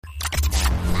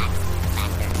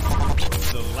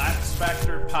Lax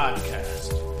Factor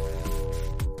Podcast.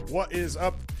 What is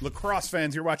up, lacrosse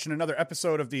fans? You're watching another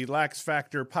episode of the Lax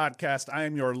Factor Podcast. I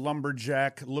am your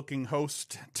lumberjack-looking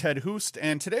host, Ted Hoost,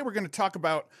 and today we're going to talk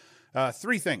about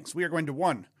three things. We are going to,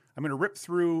 one, I'm going to rip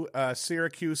through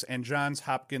Syracuse and Johns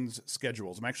Hopkins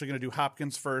schedules. I'm actually going to do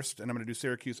Hopkins first, and I'm going to do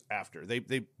Syracuse after.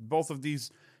 They both of these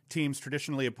teams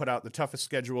traditionally have put out the toughest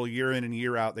schedule year in and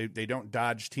year out. They don't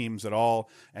dodge teams at all,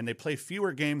 and they play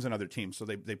fewer games than other teams. So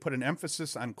they put an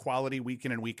emphasis on quality week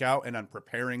in and week out and on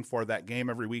preparing for that game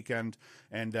every weekend.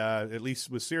 And at least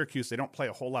with Syracuse, they don't play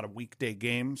a whole lot of weekday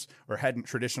games, or hadn't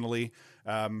traditionally,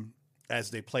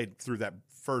 as they played through that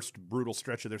first brutal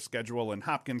stretch of their schedule, and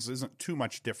Hopkins isn't too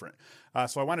much different.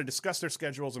 So I want to discuss their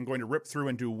schedules. I'm going to rip through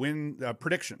and do win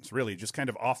predictions, really, just kind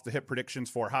of off-the-hip predictions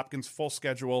for Hopkins' full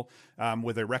schedule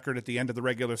with a record at the end of the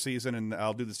regular season, and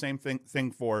I'll do the same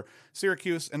thing for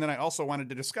Syracuse. And then I also wanted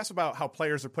to discuss about how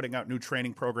players are putting out new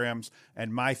training programs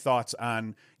and my thoughts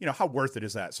on, how worth it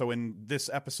is that. So in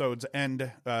this episode's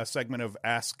end segment of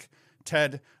Ask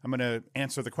Ted, I'm going to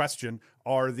answer the question,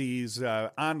 are these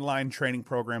online training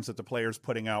programs that the players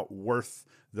putting out worth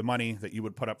the money that you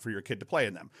would put up for your kid to play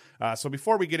in them? So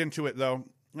before we get into it, though,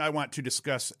 I want to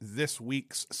discuss this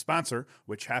week's sponsor,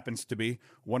 which happens to be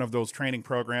one of those training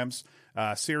programs,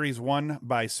 Series 1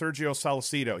 by Sergio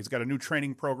Salcido. He's got a new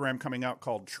training program coming out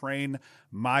called Train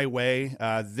My Way.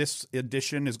 This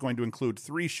edition is going to include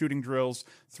 3 shooting drills,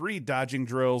 3 dodging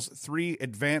drills, 3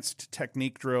 advanced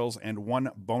technique drills, and 1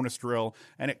 bonus drill,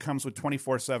 and it comes with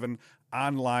 24/7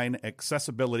 online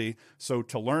accessibility. So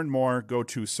to learn more, go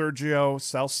to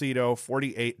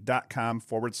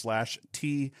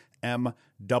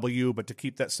SergioSalcido48.com/TMW. But to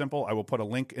keep that simple, I will put a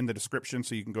link in the description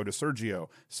so you can go to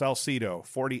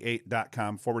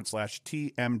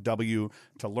SergioSalcido48.com/TMW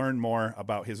to learn more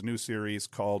about his new series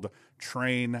called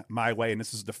Train My Way. And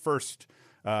this is the first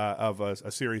of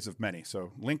a series of many.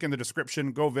 So link in the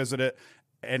description, go visit it.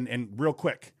 And real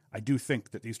quick, I do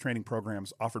think that these training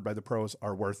programs offered by the pros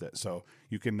are worth it. So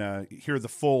you can hear the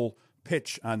full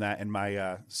pitch on that in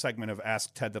my segment of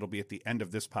Ask Ted that'll be at the end of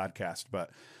this podcast.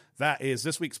 But that is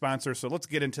this week's sponsor. So let's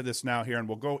get into this now here, and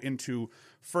we'll go into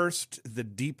first the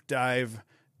deep dive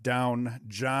down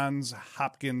Johns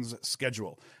Hopkins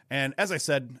schedule. And as I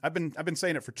said, I've been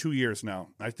saying it for 2 years now.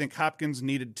 I think Hopkins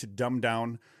needed to dumb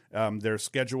down their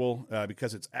schedule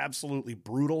because it's absolutely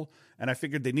brutal. And I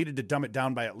figured they needed to dumb it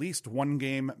down by at least 1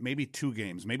 game, maybe 2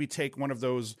 games, maybe take one of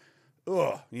those,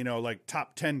 like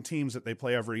top 10 teams that they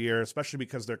play every year, especially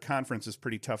because their conference is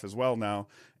pretty tough as well now.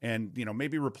 And,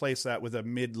 maybe replace that with a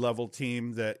mid-level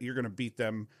team that you're going to beat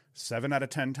them 7 out of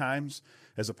 10 times,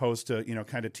 as opposed to,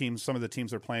 kind of teams, some of the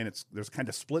teams they're playing, there's kind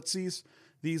of splitsies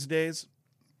these days.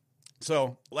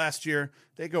 So last year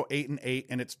they go 8-8,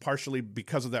 and it's partially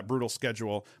because of that brutal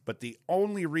schedule. But the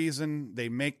only reason they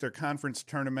make their conference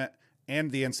tournament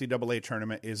and the NCAA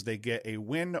tournament is they get a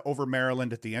win over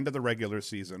Maryland at the end of the regular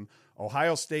season.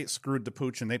 Ohio State screwed the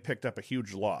pooch, and they picked up a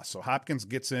huge loss. So Hopkins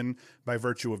gets in by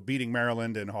virtue of beating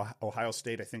Maryland, and Ohio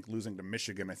State, I think, losing to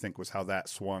Michigan, I think was how that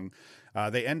swung.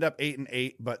 They end up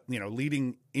 8-8, but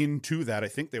leading into that, I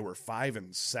think they were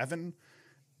 5-7.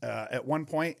 At one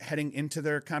point heading into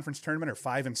their conference tournament, or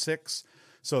 5-6.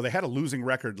 So they had a losing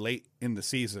record late in the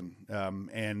season,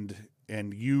 and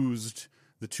used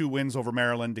the 2 wins over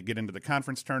Maryland to get into the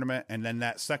conference tournament. And then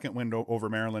that second win over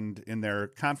Maryland in their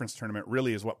conference tournament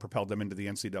really is what propelled them into the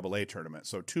NCAA tournament.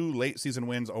 So 2 late season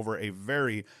wins over a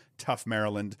very tough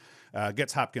Maryland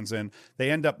gets Hopkins in. They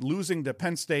end up losing to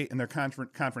Penn State in their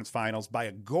conference finals by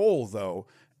a goal, though,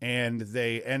 and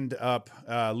they end up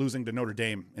losing to Notre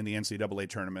Dame in the NCAA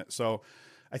tournament. So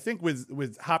I think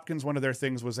with Hopkins, one of their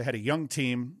things was they had a young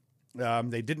team.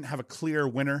 They didn't have a clear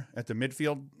winner at the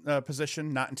midfield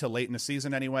position, not until late in the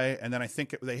season anyway. And then I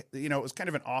think it was kind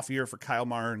of an off year for Kyle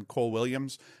Marr and Cole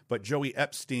Williams, but Joey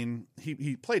Epstein,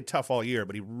 he played tough all year,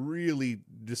 but he really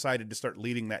decided to start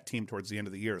leading that team towards the end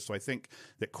of the year. So I think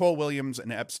that Cole Williams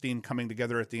and Epstein coming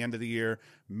together at the end of the year,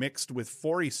 mixed with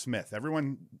Forey Smith,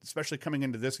 everyone, especially coming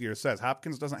into this year, says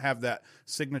Hopkins doesn't have that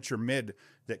signature mid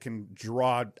that can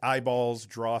draw eyeballs,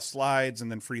 draw slides,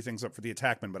 and then free things up for the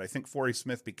attackman. But I think Forey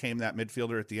Smith became that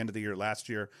midfielder at the end of the year last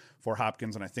year for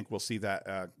Hopkins, and I think we'll see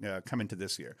that come into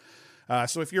this year.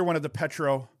 So if you're one of the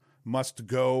Petro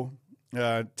must-go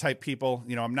type people,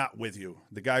 I'm not with you.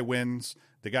 The guy wins.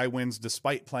 The guy wins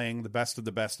despite playing the best of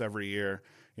the best every year.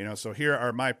 So here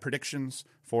are my predictions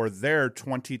for their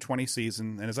 2020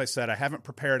 season. And as I said, I haven't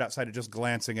prepared outside of just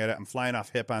glancing at it. I'm flying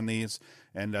off hip on these,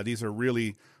 and these are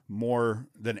really more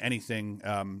than anything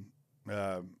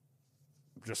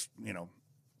just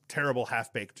terrible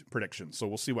half-baked predictions. So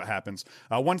we'll see what happens.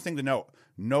 One thing to note,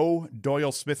 no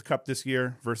Doyle Smith Cup this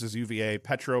year versus UVA.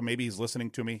 Petro, maybe he's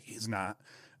listening to me. He's not.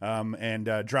 And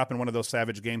dropping one of those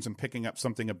Savage games and picking up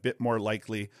something a bit more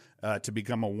likely to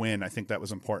become a win. I think that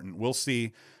was important. We'll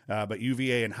see. But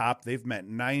UVA and Hop, they've met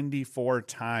 94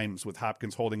 times with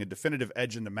Hopkins holding a definitive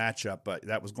edge in the matchup, but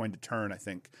that was going to turn, I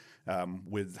think,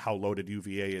 with how loaded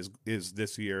UVA is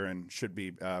this year and should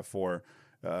be for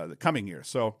the coming year.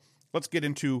 So let's get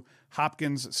into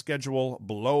Hopkins' schedule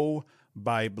blow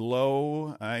by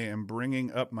blow. I am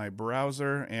bringing up my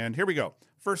browser, and here we go.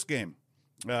 First game.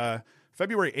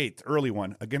 February 8th, early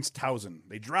one, against Towson.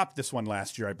 They dropped this one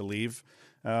last year, I believe.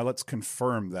 Let's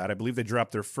confirm that. I believe they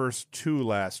dropped their first two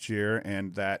last year,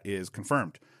 and that is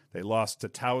confirmed. They lost to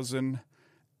Towson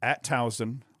at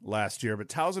Towson last year, but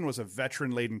Towson was a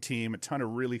veteran-laden team, a ton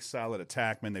of really solid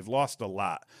attackmen. They've lost a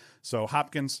lot. So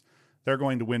Hopkins, they're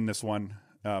going to win this one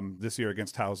this year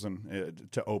against Towson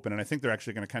to open, and I think they're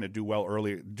actually going to kind of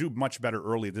do much better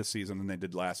early this season than they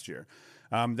did last year.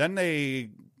 Then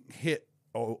they hit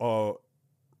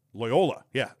Loyola.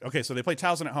 Yeah. Okay. So they play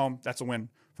Towson at home. That's a win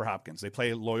for Hopkins. They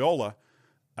play Loyola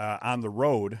on the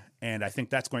road, and I think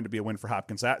that's going to be a win for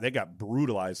Hopkins. They got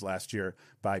brutalized last year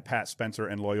by Pat Spencer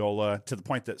and Loyola to the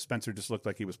point that Spencer just looked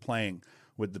like he was playing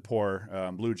with the poor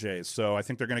Blue Jays. So I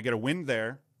think they're going to get a win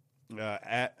there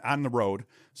on the road.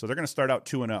 So they're going to start out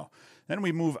 2-0. Then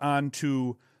we move on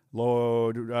to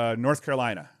North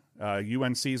Carolina.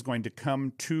 UNC is going to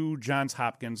come to Johns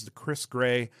Hopkins. Chris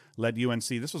Gray led UNC.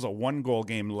 This was a one-goal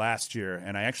game last year,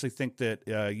 and I actually think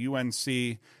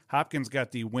that Hopkins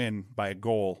got the win by a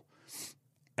goal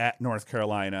at North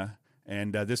Carolina.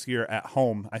 And this year at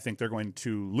home, I think they're going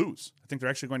to lose. I think they're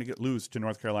actually going to lose to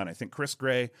North Carolina. I think Chris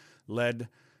Gray led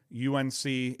UNC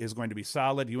is going to be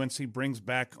solid. UNC brings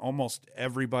back almost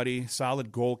everybody, solid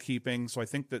goalkeeping. So I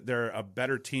think that they're a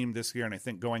better team this year, and I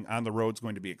think going on the road is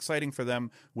going to be exciting for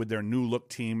them with their new-look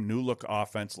team, new-look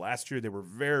offense. Last year they were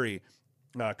very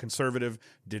conservative,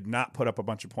 did not put up a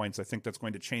bunch of points. I think that's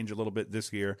going to change a little bit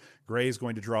this year. Gray is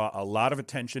going to draw a lot of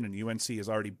attention, and UNC is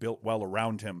already built well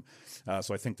around him.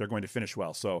 So I think they're going to finish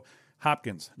well. So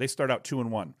Hopkins, they start out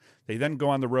 2-1. They then go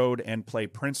on the road and play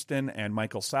Princeton and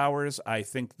Michael Sowers. I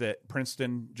think that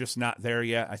Princeton just not there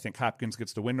yet. I think Hopkins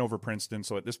gets the win over Princeton.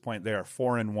 So at this point, they are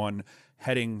 4-1,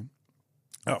 heading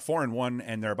 4-1,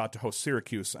 and they're about to host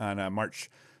Syracuse on March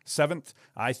 7th.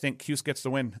 I think Cuse gets the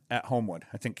win at Homewood.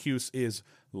 I think Cuse is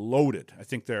loaded. I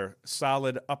think they're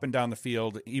solid up and down the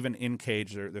field, even in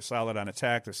cage. They're solid on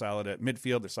attack. They're solid at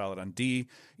midfield. They're solid on D,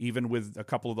 even with a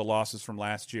couple of the losses from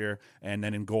last year. And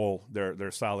then in goal,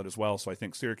 they're solid as well. So I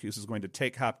think Syracuse is going to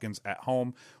take Hopkins at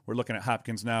home. We're looking at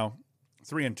Hopkins now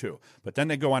 3-2. But then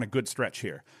they go on a good stretch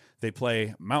here. They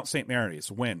play Mount St.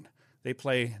 Mary's, win. They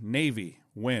play Navy,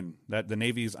 win. That the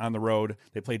Navy's on the road.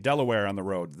 They play Delaware on the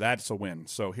road. That's a win.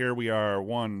 So here we are,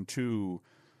 1, 2,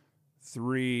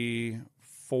 3,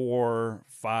 4,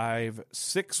 5,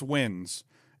 6 wins,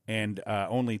 and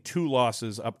only 2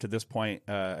 losses up to this point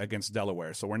against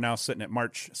Delaware. So we're now sitting at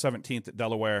March 17th at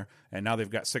Delaware, and now they've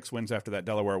got 6 wins after that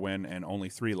Delaware win and only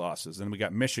 3 losses. Then we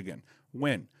got Michigan,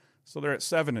 win. So they're at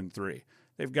 7-3.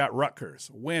 They've got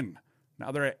Rutgers, win.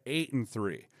 Now they're at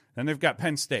 8-3. Then they've got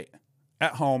Penn State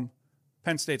at home.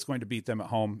 Penn State's going to beat them at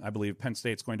home. I believe Penn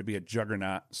State's going to be a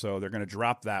juggernaut, so they're going to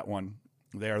drop that one.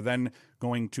 They are then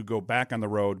going to go back on the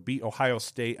road, beat Ohio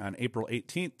State on April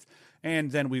 18th, and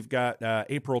then we've got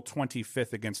April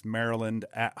 25th against Maryland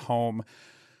at home.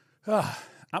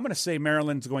 I'm going to say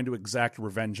Maryland's going to exact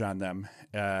revenge on them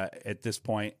at this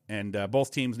point, and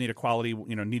both teams need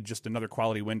need just another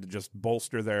quality win to just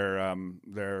bolster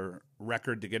their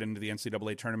record to get into the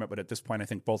NCAA tournament. But at this point, I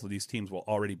think both of these teams will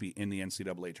already be in the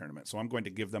NCAA tournament, so I'm going to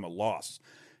give them a loss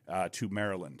to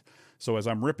Maryland. So as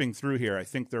I'm ripping through here, I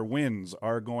think their wins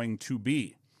are going to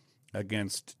be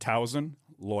against Towson,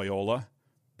 Loyola,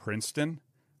 Princeton,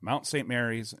 Mount St.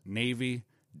 Mary's, Navy,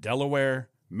 Delaware,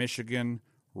 Michigan,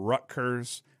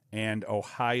 Rutgers, and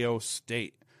Ohio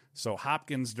State. So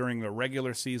Hopkins during the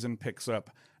regular season picks up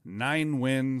 9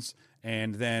 wins,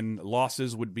 and then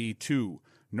losses would be to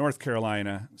North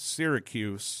Carolina,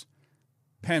 Syracuse,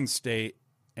 Penn State,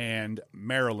 and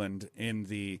Maryland in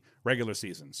the regular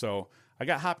season. So I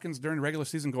got Hopkins during the regular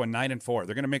season going 9-4.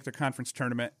 They're going to make their conference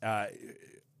tournament.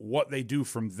 What they do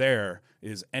from there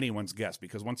is anyone's guess,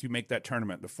 because once you make that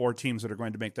tournament, the 4 teams that are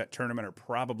going to make that tournament are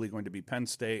probably going to be Penn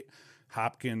State,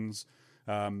 Hopkins,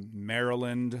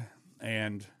 Maryland,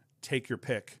 and take your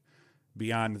pick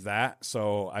beyond that.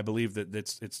 So I believe that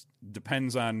it's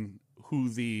depends on who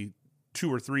the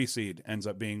 2 or 3 seed ends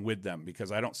up being with them,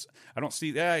 because I don't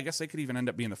see. Yeah, I guess they could even end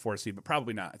up being the 4 seed, but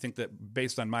probably not. I think that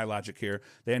based on my logic here,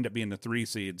 they end up being the 3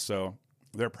 seed. So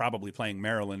they're probably playing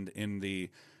Maryland in the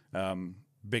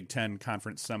Big Ten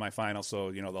Conference semifinal.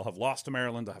 So, they'll have lost to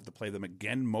Maryland. They'll have to play them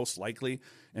again, most likely,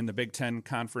 in the Big Ten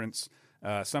Conference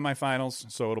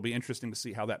semifinals. So it'll be interesting to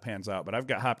see how that pans out. But I've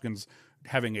got Hopkins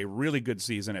having a really good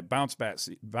season, a bounce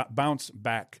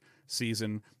back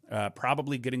season,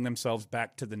 probably getting themselves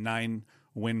back to the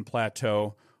 9-win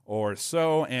plateau or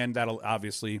so, and that'll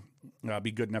obviously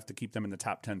be good enough to keep them in the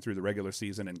top 10 through the regular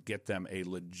season and get them a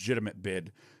legitimate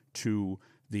bid to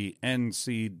the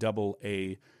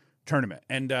NCAA tournament.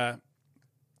 And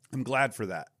I'm glad for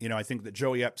that. I think that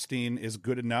Joey Epstein is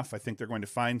good enough. I think they're going to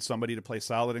find somebody to play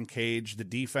solid in cage. The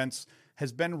defense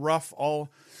has been rough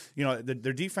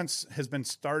their defense has been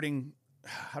starting.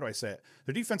 How do I say it?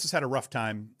 Their defense has had a rough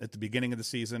time at the beginning of the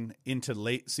season into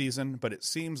late season, but it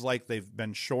seems like they've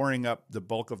been shoring up the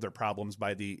bulk of their problems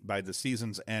by the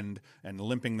season's end and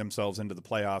limping themselves into the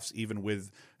playoffs, even with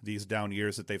these down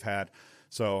years that they've had.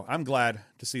 So I'm glad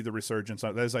to see the resurgence.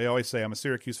 As I always say, I'm a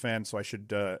Syracuse fan, so I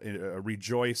should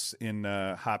rejoice in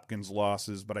Hopkins'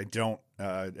 losses, but I don't.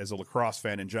 As a lacrosse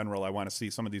fan in general, I want to see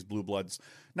some of these Blue Bloods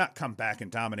not come back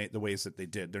and dominate the ways that they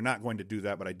did. They're not going to do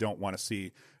that, but I don't want to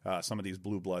see some of these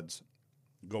Blue Bloods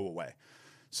go away.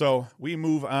 So we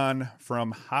move on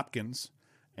from Hopkins,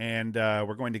 and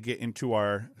we're going to get into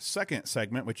our second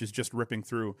segment, which is just ripping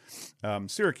through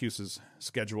Syracuse's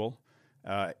schedule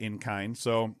in kind.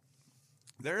 So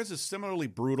theirs is similarly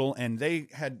brutal, and they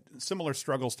had similar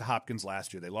struggles to Hopkins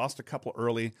last year. They lost a couple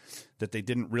early that they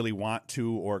didn't really want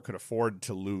to or could afford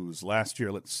to lose. Last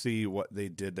year, let's see what they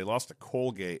did. They lost to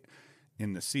Colgate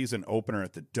in the season opener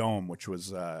at the Dome, which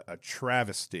was a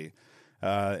travesty.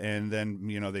 And then,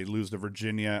 they lose to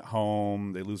Virginia at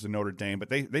home. They lose to Notre Dame. But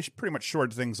they pretty much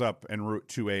shored things up en route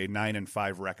to a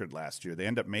 9-5 record last year. They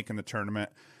end up making the tournament.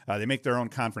 They make their own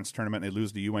conference tournament. They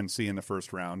lose to UNC in the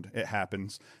first round. It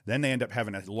happens. Then they end up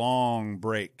having a long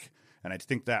break, and I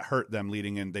think that hurt them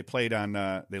leading in. They played on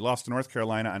they lost to North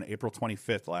Carolina on April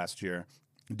 25th last year.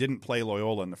 Didn't play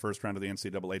Loyola in the first round of the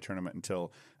NCAA tournament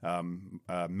until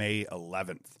May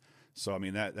 11th. So, I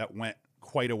mean, that went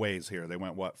quite a ways here. They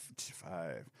went,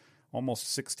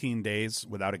 almost 16 days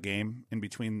without a game in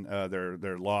between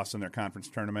their loss in their conference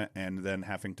tournament and then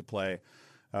having to play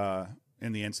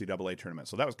in the NCAA tournament.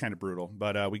 So that was kind of brutal.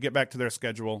 But we get back to their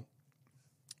schedule.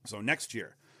 So next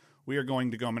year, we are going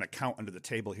to go. I'm going to count under the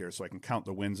table here so I can count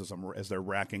the wins as they're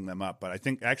racking them up. But I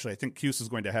think Cuse is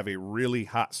going to have a really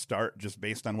hot start just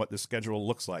based on what the schedule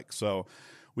looks like. So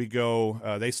we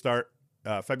go. They start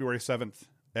February 7th.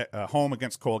 Home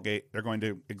against Colgate. They're going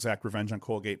to exact revenge on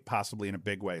Colgate, possibly in a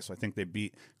big way. So I think they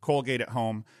beat Colgate at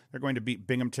home. They're going to beat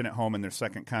Binghamton at home in their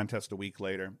second contest a week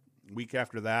later. Week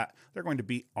after that, they're going to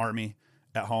beat Army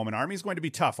at home. And Army's going to be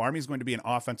tough. Army's going to be an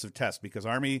offensive test because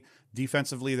Army,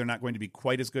 defensively, they're not going to be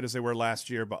quite as good as they were last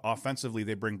year, but offensively,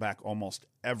 they bring back almost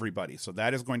everybody. So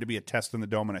that is going to be a test in the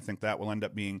Dome, and I think that will end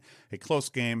up being a close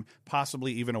game,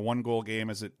 possibly even a one-goal game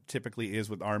as it typically is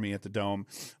with Army at the Dome.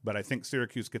 But I think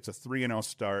Syracuse gets a 3-0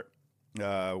 start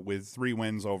with 3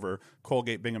 wins over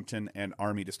Colgate, Binghamton, and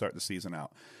Army to start the season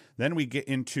out. Then we get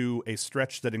into a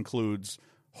stretch that includes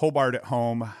Hobart at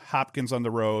home, Hopkins on the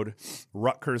road,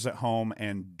 Rutgers at home,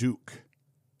 and Duke.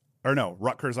 Or no,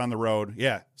 Rutgers on the road.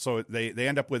 Yeah, so they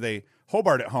end up with a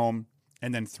Hobart at home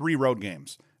and then 3 road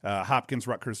games, Hopkins,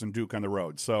 Rutgers, and Duke on the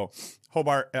road. So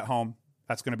Hobart at home,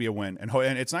 that's going to be a win. And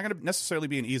it's not going to necessarily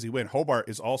be an easy win. Hobart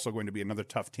is also going to be another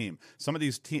tough team. Some of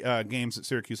these games that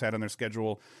Syracuse had on their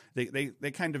schedule,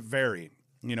 they kind of vary.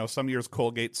 Some years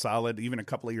Colgate's solid. Even a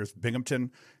couple of years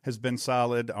Binghamton has been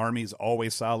solid. Army's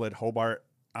always solid. Hobart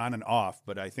on and off,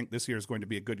 but I think this year is going to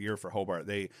be a good year for Hobart.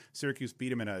 Syracuse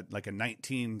beat them in a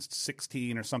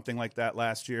 19-16 or something like that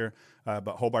last year,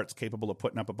 but Hobart's capable of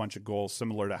putting up a bunch of goals,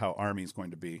 similar to how Army's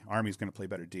going to be. Army's going to play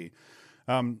better D.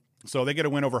 So they get a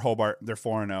win over Hobart. They're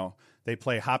 4-0. They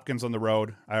play Hopkins on the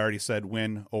road. I already said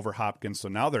win over Hopkins. So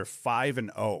now they're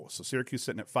 5-0. So Syracuse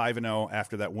sitting at 5-0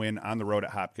 after that win on the road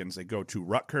at Hopkins. They go to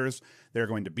Rutgers. They're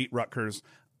going to beat Rutgers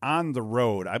on the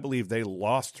road. I believe they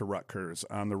lost to Rutgers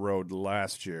on the road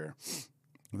last year.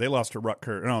 They lost to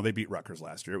Rutgers. No, they beat Rutgers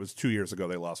last year. It was 2 years ago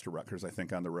they lost to Rutgers, I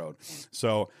think, on the road.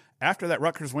 So after that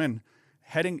Rutgers win,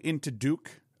 heading into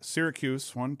Duke,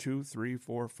 Syracuse, 1, 2, 3,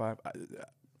 4, 5.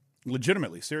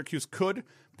 Legitimately, Syracuse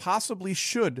possibly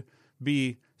should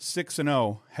be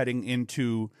 6-0 heading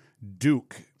into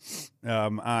Duke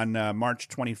on March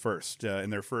 21st in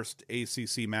their first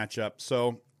ACC matchup.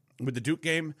 So with the Duke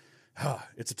game,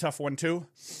 it's a tough one, too.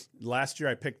 Last year,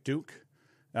 I picked Duke.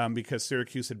 because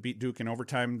Syracuse had beat Duke in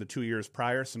overtime the 2 years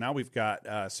prior. So now we've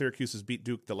got Syracuse has beat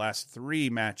Duke the last 3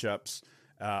 matchups.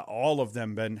 All of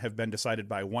them have been decided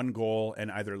by 1 goal,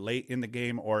 and either late in the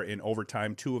game or in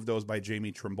overtime. 2 of those by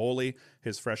Jamie Trimboli,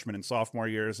 his freshman and sophomore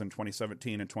years in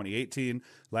 2017 and 2018.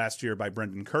 Last year by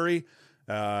Brendan Curry,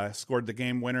 scored the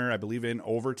game winner, I believe, in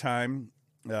overtime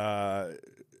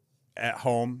at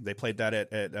home. They played that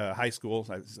at high school.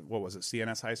 What was it,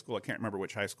 CNS High School? I can't remember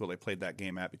which high school they played that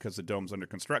game at because the dome's under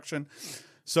construction.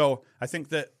 So I think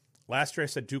that last year I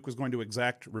said Duke was going to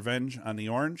exact revenge on the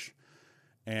Orange,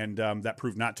 and that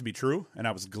proved not to be true. And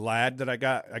I was glad that I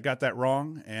got that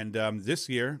wrong. And this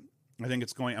year, I think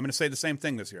I'm going to say the same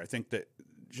thing this year. I think that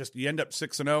just you end up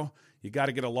 6-0, you got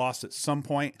to get a loss at some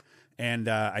point. And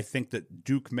I think that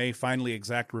Duke may finally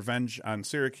exact revenge on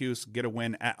Syracuse, get a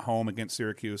win at home against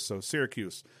Syracuse. So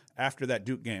Syracuse, after that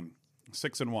Duke game,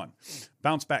 6-1.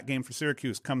 Bounce back game for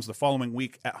Syracuse comes the following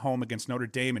week at home against Notre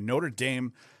Dame. And Notre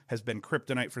Dame has been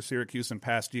kryptonite for Syracuse in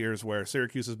past years, where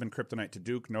Syracuse has been kryptonite to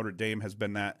Duke. Notre Dame has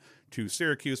been that to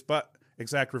Syracuse. But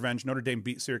exact revenge, Notre Dame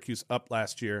beat Syracuse up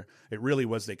last year. It really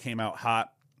was, they came out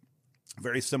hot.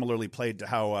 Very similarly played to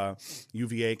how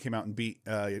UVA came out and beat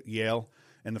Yale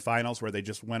in the finals, where they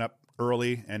just went up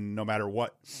early, and no matter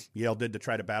what Yale did to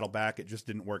try to battle back, it just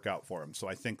didn't work out for them. So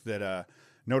I think that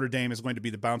Notre Dame is going to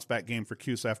be the bounce back game for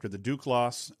Cuse after the Duke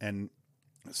loss, and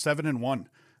 7-1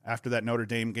 after that Notre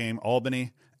Dame game.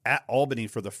 Albany, at Albany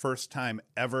for the first time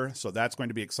ever, so that's going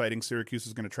to be exciting. Syracuse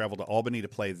is going to travel to Albany to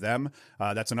play them.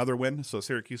 That's another win. So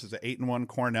Syracuse is at 8-1.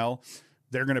 Cornell,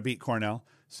 they're going to beat Cornell.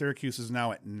 Syracuse is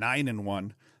now at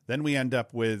 9-1. Then we end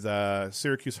up with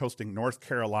Syracuse hosting North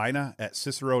Carolina at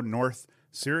Cicero North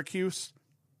Syracuse.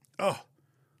 Oh,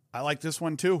 I like this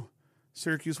one too.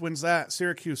 Syracuse wins that.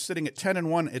 Syracuse sitting at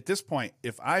 10-1 at this point.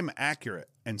 If I'm accurate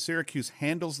and Syracuse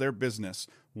handles their business,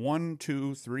 1,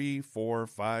 2, 3, 4,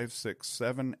 5, 6,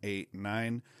 7, 8,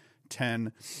 9,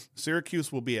 10.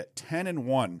 Syracuse will be at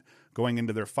 10-1 going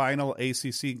into their final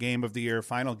ACC game of the year,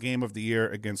 final game of the year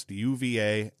against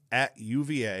UVA at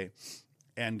UVA.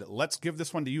 And let's give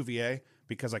this one to UVA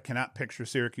because I cannot picture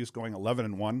Syracuse going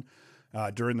 11-1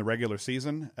 during the regular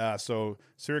season. So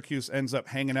Syracuse ends up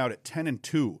hanging out at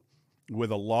 10-2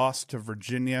 with a loss to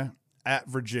Virginia at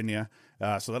Virginia.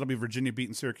 So that'll be Virginia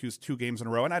beating Syracuse 2 games in a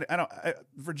row. And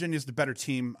Virginia's the better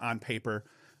team on paper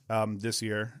this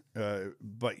year.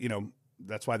 But, you know,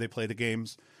 that's why they play the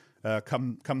games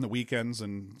come the weekends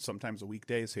and sometimes the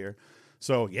weekdays here.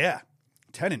 So, yeah,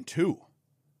 10-2.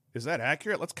 Is that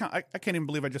accurate? Let's count. I can't even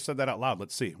believe I just said that out loud.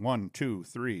 Let's see. 1, 2,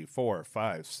 3, 4,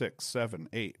 5, 6, 7,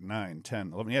 8, 9,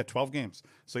 10, 11. Yeah, 12 games.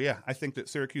 So, yeah, I think that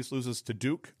Syracuse loses to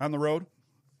Duke on the road.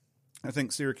 I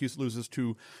think Syracuse loses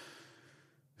to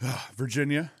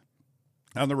Virginia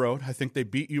on the road. I think they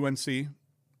beat UNC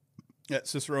at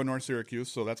Cicero North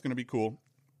Syracuse, so that's going to be cool.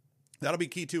 That'll be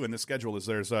key, too, in this schedule. Is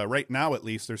there's right now, at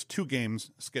least, there's 2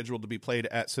 games scheduled to be played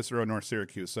at Cicero North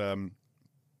Syracuse.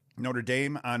 Notre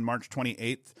Dame on March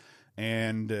 28th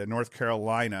and North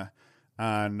Carolina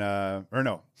on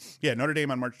Notre Dame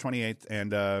on March 28th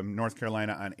and North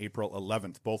Carolina on April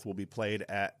 11th. Both will be played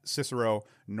at Cicero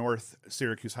North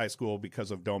Syracuse High School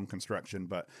because of dome construction.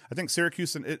 But I think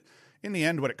Syracuse, in the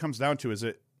end, what it comes down to is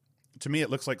to me, it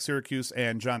looks like Syracuse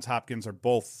and Johns Hopkins are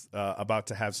both about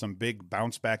to have some big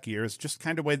bounce back years. Just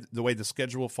kind of the way the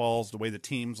schedule falls, the way the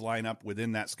teams line up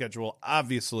within that schedule.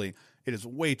 Obviously, it is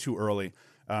way too early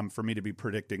for me to be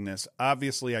predicting this.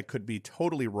 Obviously, I could be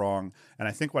totally wrong, and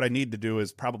I think what I need to do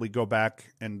is probably go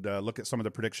back and look at some of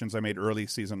the predictions I made early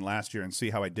season last year and see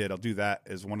how I did. I'll do that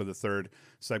as one of the third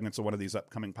segments of one of these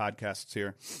upcoming podcasts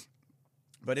here.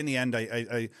 But in the end,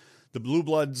 the Blue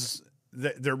Bloods,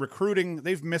 they're recruiting.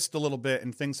 They've missed a little bit,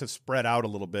 and things have spread out a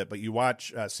little bit. But you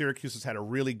watch, Syracuse has had a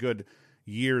really good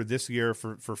year this year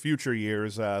for future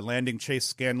years. Landing Chase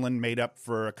Scanlon made up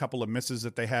for a couple of misses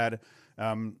that they had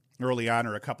early on,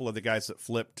 or a couple of the guys that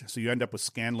flipped. So you end up with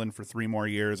Scanlon for 3 more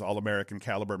years, All-American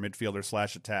caliber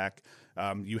midfielder / attack.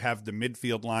 You have the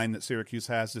midfield line that Syracuse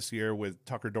has this year with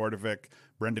Tucker Dordevic,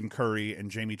 Brendan Curry,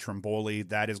 and Jamie Trimboli.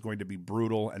 That is going to be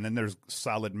brutal. And then there's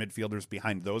solid midfielders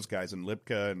behind those guys, and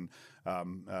Lipka and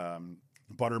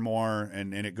Buttermore,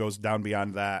 and it goes down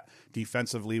beyond that.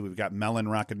 Defensively, we've got Mellon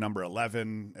rocking number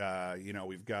 11.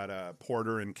 We've got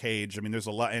Porter and Cage. I mean, there's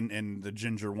a lot, and the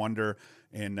Ginger Wonder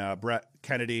and Brett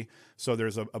Kennedy. So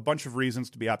there's a bunch of reasons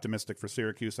to be optimistic for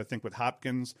Syracuse. I think with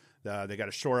Hopkins, they got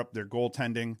to shore up their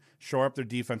goaltending, shore up their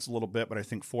defense a little bit, but I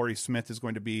think Forey Smith is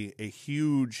going to be a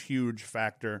huge, huge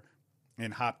factor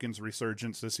in Hopkins'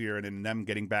 resurgence this year and in them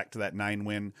getting back to that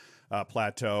 9-win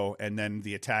plateau. And then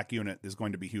the attack unit is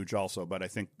going to be huge also. But I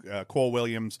think Cole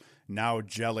Williams now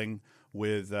gelling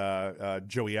with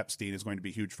Joey Epstein is going to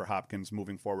be huge for Hopkins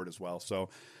moving forward as well. So,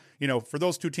 for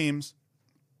those two teams,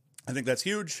 I think that's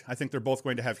huge. I think they're both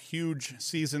going to have huge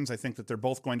seasons. I think that they're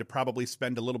both going to probably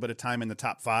spend a little bit of time in the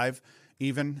top 5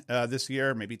 even this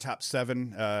year, maybe top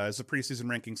 7. As the preseason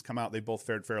rankings come out, they both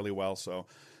fared fairly well. So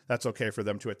that's okay for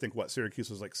them too. I think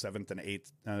Syracuse was like 7th and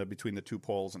 8th between the two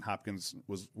polls, and Hopkins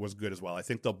was good as well. I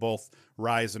think they'll both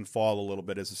rise and fall a little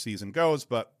bit as the season goes,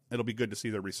 but it'll be good to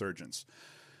see their resurgence.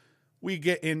 We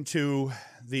get into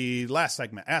the last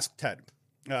segment, Ask Ted.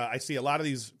 I see a lot of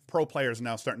these pro players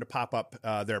now starting to pop up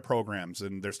their programs,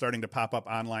 and they're starting to pop up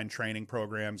online training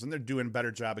programs, and they're doing a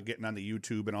better job of getting on the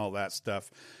YouTube and all that stuff.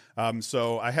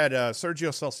 So I had Sergio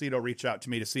Salcido reach out to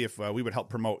me to see if we would help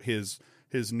promote his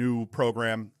new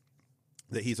program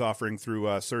that he's offering through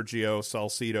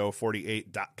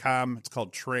SergioSalcido48.com. It's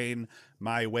called Train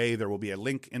My Way. There will be a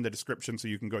link in the description so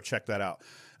you can go check that out.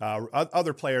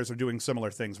 Other players are doing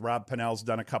similar things. Rob Pennell's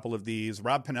done a couple of these.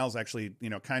 Rob Pennell's actually,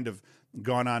 kind of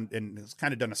gone on and has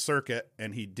kind of done a circuit,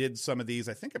 and he did some of these.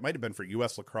 I think it might have been for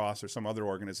U.S. Lacrosse or some other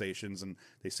organizations, and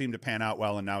they seem to pan out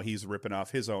well, and now he's ripping off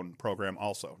his own program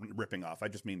also. Ripping off. I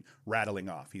just mean rattling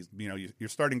off. He's, you're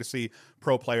starting to see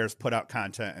pro players put out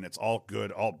content, and it's all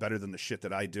good, all better than the shit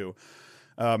that I do.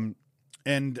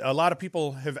 And a lot of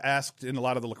people have asked in a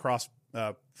lot of the lacrosse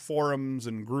forums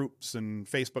and groups and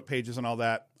Facebook pages and all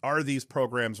that, are these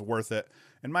programs worth it?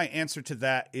 And my answer to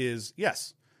that is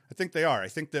yes, I think they are. I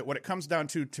think that what it comes down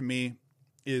to me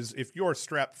is if you're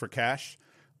strapped for cash,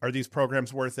 are these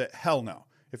programs worth it? Hell no.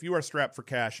 If you are strapped for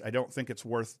cash, I don't think it's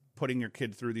worth putting your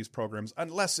kid through these programs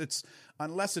unless it's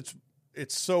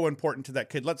so important to that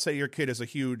kid. Let's say your kid is a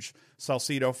huge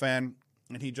Salcido fan,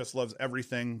 and he just loves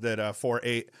everything that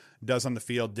 4-8 does on the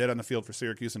field, did on the field for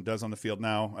Syracuse, and does on the field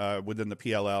now within the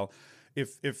PLL.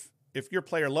 If your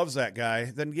player loves that guy,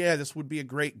 then yeah, this would be a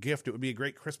great gift. It would be a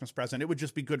great Christmas present. It would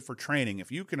just be good for training.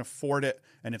 If you can afford it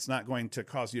and it's not going to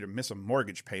cause you to miss a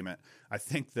mortgage payment, I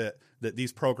think that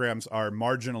these programs are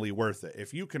marginally worth it.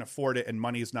 If you can afford it and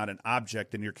money is not an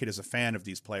object and your kid is a fan of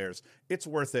these players, it's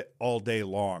worth it all day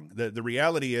long. The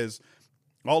reality is,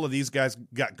 all of these guys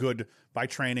got good by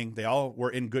training. They all were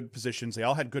in good positions. They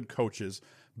all had good coaches,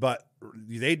 but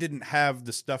they didn't have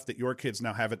the stuff that your kids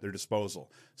now have at their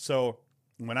disposal. So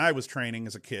when I was training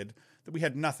as a kid, we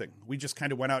had nothing. We just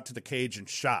kind of went out to the cage and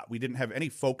shot. We didn't have any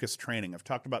focused training. I've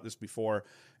talked about this before.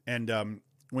 And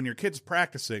when your kid's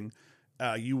practicing,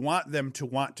 you want them to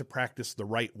want to practice the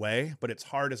right way, but it's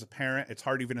hard as a parent. It's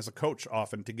hard even as a coach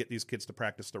often to get these kids to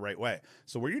practice the right way.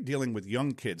 So where you're dealing with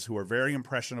young kids who are very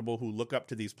impressionable, who look up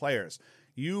to these players,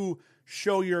 you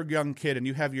show your young kid and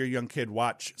you have your young kid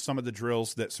watch some of the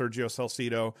drills that Sergio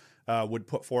Salcido would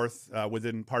put forth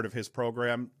within part of his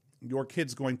program. Your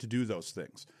kid's going to do those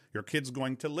things. Your kid's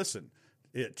going to listen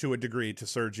to a degree to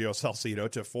Sergio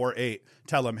Salcido, to 4-8,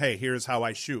 tell him, hey, here's how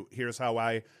I shoot. Here's how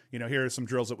here are some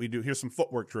drills that we do. Here's some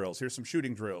footwork drills. Here's some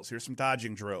shooting drills. Here's some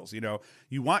dodging drills.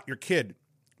 You want your kid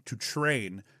to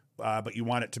train, but you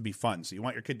want it to be fun. So you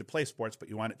want your kid to play sports, but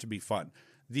you want it to be fun.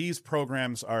 These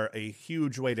programs are a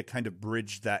huge way to kind of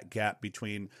bridge that gap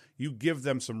between you give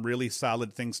them some really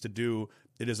solid things to do.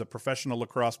 It is a professional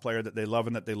lacrosse player that they love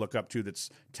and that they look up to that's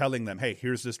telling them, hey,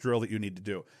 here's this drill that you need to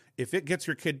do. If it gets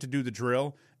your kid to do the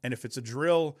drill, and if it's a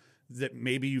drill that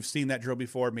maybe you've seen that drill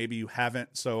before, maybe you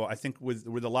haven't. So I think with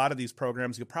a lot of these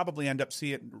programs, you'll probably end up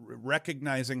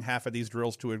recognizing half of these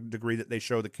drills to a degree that they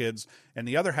show the kids, and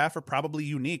the other half are probably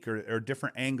unique or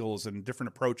different angles and different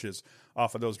approaches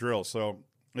off of those drills. So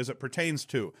as it pertains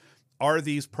to, are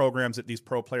these programs that these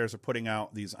pro players are putting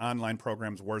out, these online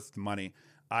programs, worth the money?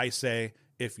 I say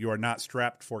if you are not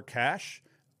strapped for cash,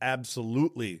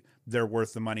 absolutely they're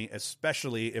worth the money,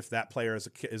 especially if that player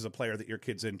is a player that your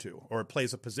kid's into or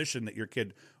plays a position that your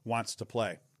kid wants to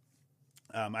play.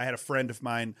 I had a friend of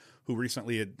mine who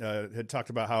recently had talked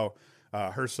about how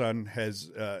her son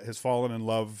has fallen in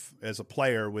love as a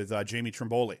player with Jamie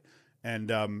Trimboli.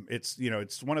 And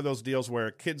it's one of those deals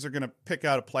where kids are going to pick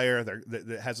out a player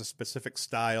that has a specific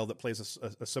style, that plays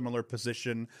a similar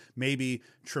position. Maybe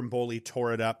Trimboli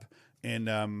tore it up in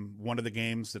one of the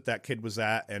games that kid was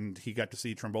at, and he got to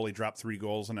see Trimboli drop 3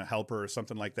 goals and a helper or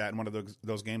something like that in one of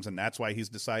those games, and that's why he's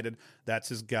decided that's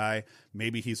his guy.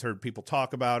 Maybe he's heard people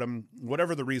talk about him.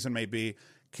 Whatever the reason may be,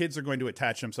 kids are going to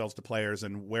attach themselves to players,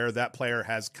 and where that player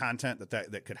has content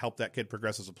that could help that kid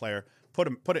progress as a player, put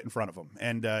it in front of them.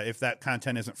 And if that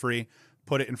content isn't free,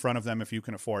 put it in front of them if you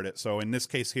can afford it. So in this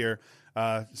case here,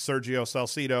 Sergio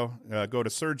Salcido, go to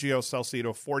Sergio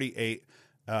Salcido 48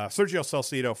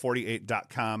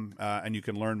 SergioSalcido48.com, and you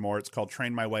can learn more. It's called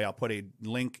Train My Way. I'll put a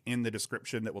link in the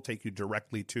description that will take you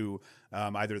directly to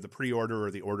either the pre-order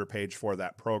or the order page for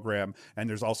that program. And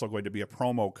there's also going to be a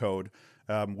promo code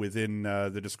within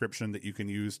the description that you can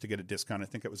use to get a discount. I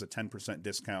think it was a 10%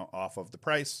 discount off of the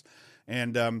price.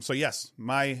 And so, yes,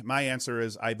 my answer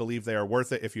is I believe they are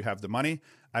worth it if you have the money.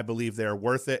 I believe they are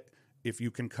worth it if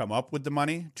you can come up with the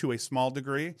money to a small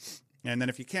degree. And then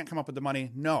if you can't come up with the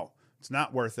money, no. It's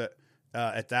not worth it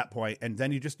at that point. And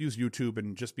then you just use YouTube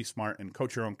and just be smart and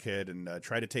coach your own kid and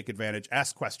try to take advantage.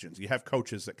 Ask questions. You have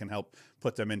coaches that can help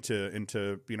put them into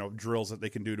drills that they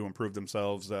can do to improve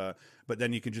themselves. But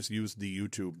then you can just use the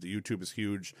YouTube. The YouTube is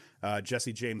huge.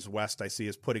 Jesse James West, I see,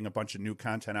 is putting a bunch of new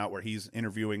content out where he's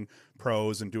interviewing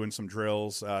pros and doing some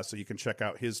drills. So you can check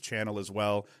out his channel as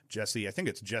well. Jesse, I think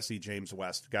it's Jesse James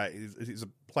West. Guy, he's a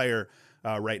player.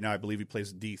 Right now, I believe he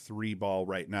plays D3 ball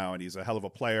right now, and he's a hell of a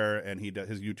player, and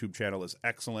his YouTube channel is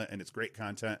excellent, and it's great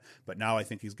content, but now I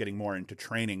think he's getting more into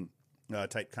training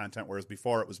type content, whereas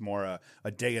before it was more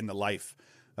a day in the life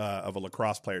of a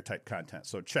lacrosse player type content.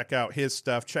 So check out his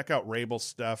stuff, check out Rabel's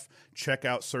stuff, check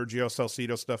out Sergio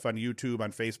Salcido stuff on YouTube,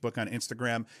 on Facebook, on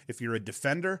Instagram. If you are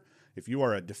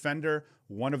a defender,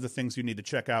 one of the things you need to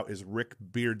check out is Rick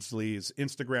Beardsley's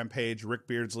Instagram page. Rick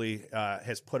Beardsley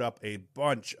has put up a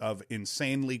bunch of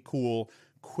insanely cool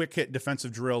quick hit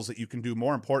defensive drills that you can do,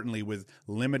 more importantly, with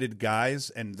limited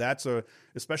guys. And that's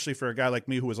especially for a guy like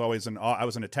me who was always I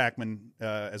was an attackman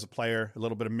as a player, a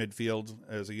little bit of midfield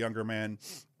as a younger man.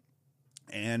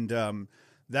 And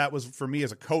that was, for me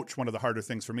as a coach, one of the harder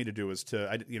things for me to do is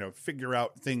to figure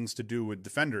out things to do with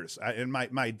defenders. And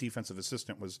my defensive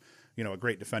assistant was, a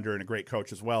great defender and a great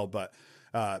coach as well. But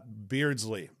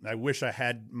Beardsley, I wish I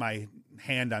had my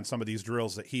hand on some of these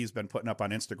drills that he's been putting up on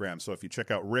Instagram. So if you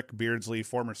check out Rick Beardsley,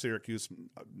 former Syracuse,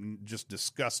 just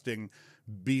disgusting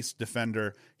beast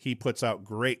defender, he puts out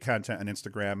great content on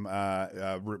Instagram,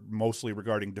 mostly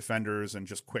regarding defenders and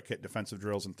just quick hit defensive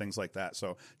drills and things like that.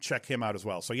 So check him out as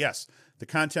well. So yes, the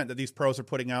content that these pros are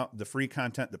putting out, the free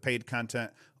content, the paid content,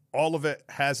 all of it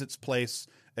has its place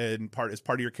as part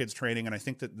of your kids' training. And I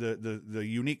think that the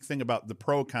unique thing about the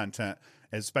pro content,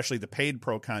 especially the paid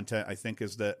pro content, I think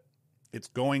is that it's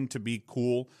going to be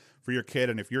cool for your kid.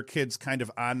 And if your kid's kind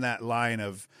of on that line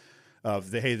of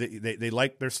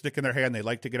they're sticking their hand, they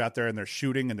like to get out there and they're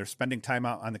shooting and they're spending time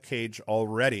out on the cage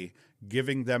already,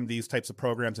 giving them these types of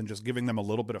programs and just giving them a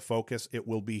little bit of focus, it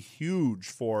will be huge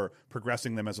for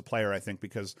progressing them as a player, I think,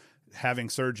 because having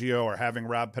Sergio or having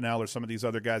Rob Pennell or some of these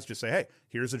other guys just say, hey,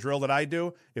 here's a drill that I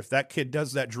do. If that kid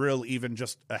does that drill even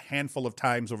just a handful of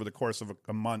times over the course of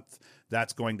a month,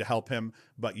 that's going to help him.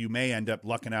 But you may end up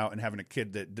lucking out and having a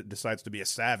kid that decides to be a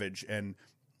savage and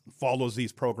follows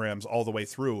these programs all the way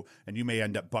through, and you may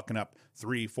end up bucking up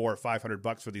 $300, $400,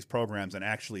 $500 for these programs and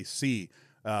actually see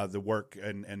the work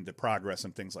and the progress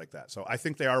and things like that. So I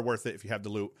think they are worth it if you have the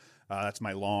loot. That's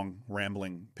my long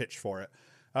rambling pitch for it.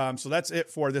 So that's it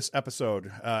for this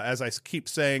episode. As I keep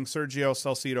saying,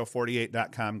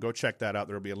 SergioSalcido48.com. Go check that out.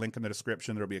 There will be a link in the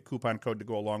description. There will be a coupon code to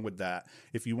go along with that.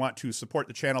 If you want to support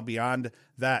the channel beyond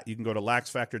that, you can go to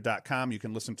laxfactor.com. You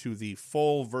can listen to the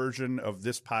full version of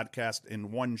this podcast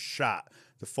in one shot,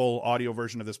 the full audio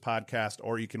version of this podcast,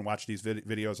 or you can watch these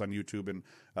videos on YouTube and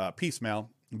piecemeal.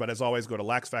 But as always, go to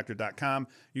laxfactor.com.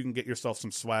 You can get yourself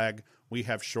some swag. We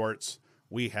have shorts.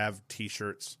 We have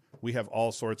T-shirts. We have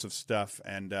all sorts of stuff,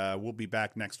 and we'll be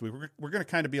back next week. We're going to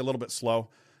kind of be a little bit slow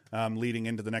leading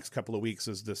into the next couple of weeks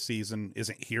as the season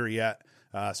isn't here yet.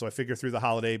 So I figure through the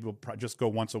holiday, we'll just go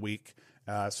once a week,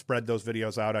 spread those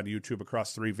videos out on YouTube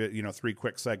across three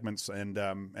quick segments, and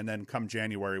then come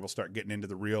January, we'll start getting into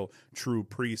the real, true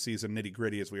preseason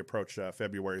nitty-gritty as we approach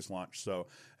February's launch. So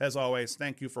as always,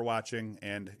 thank you for watching,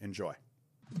 and enjoy.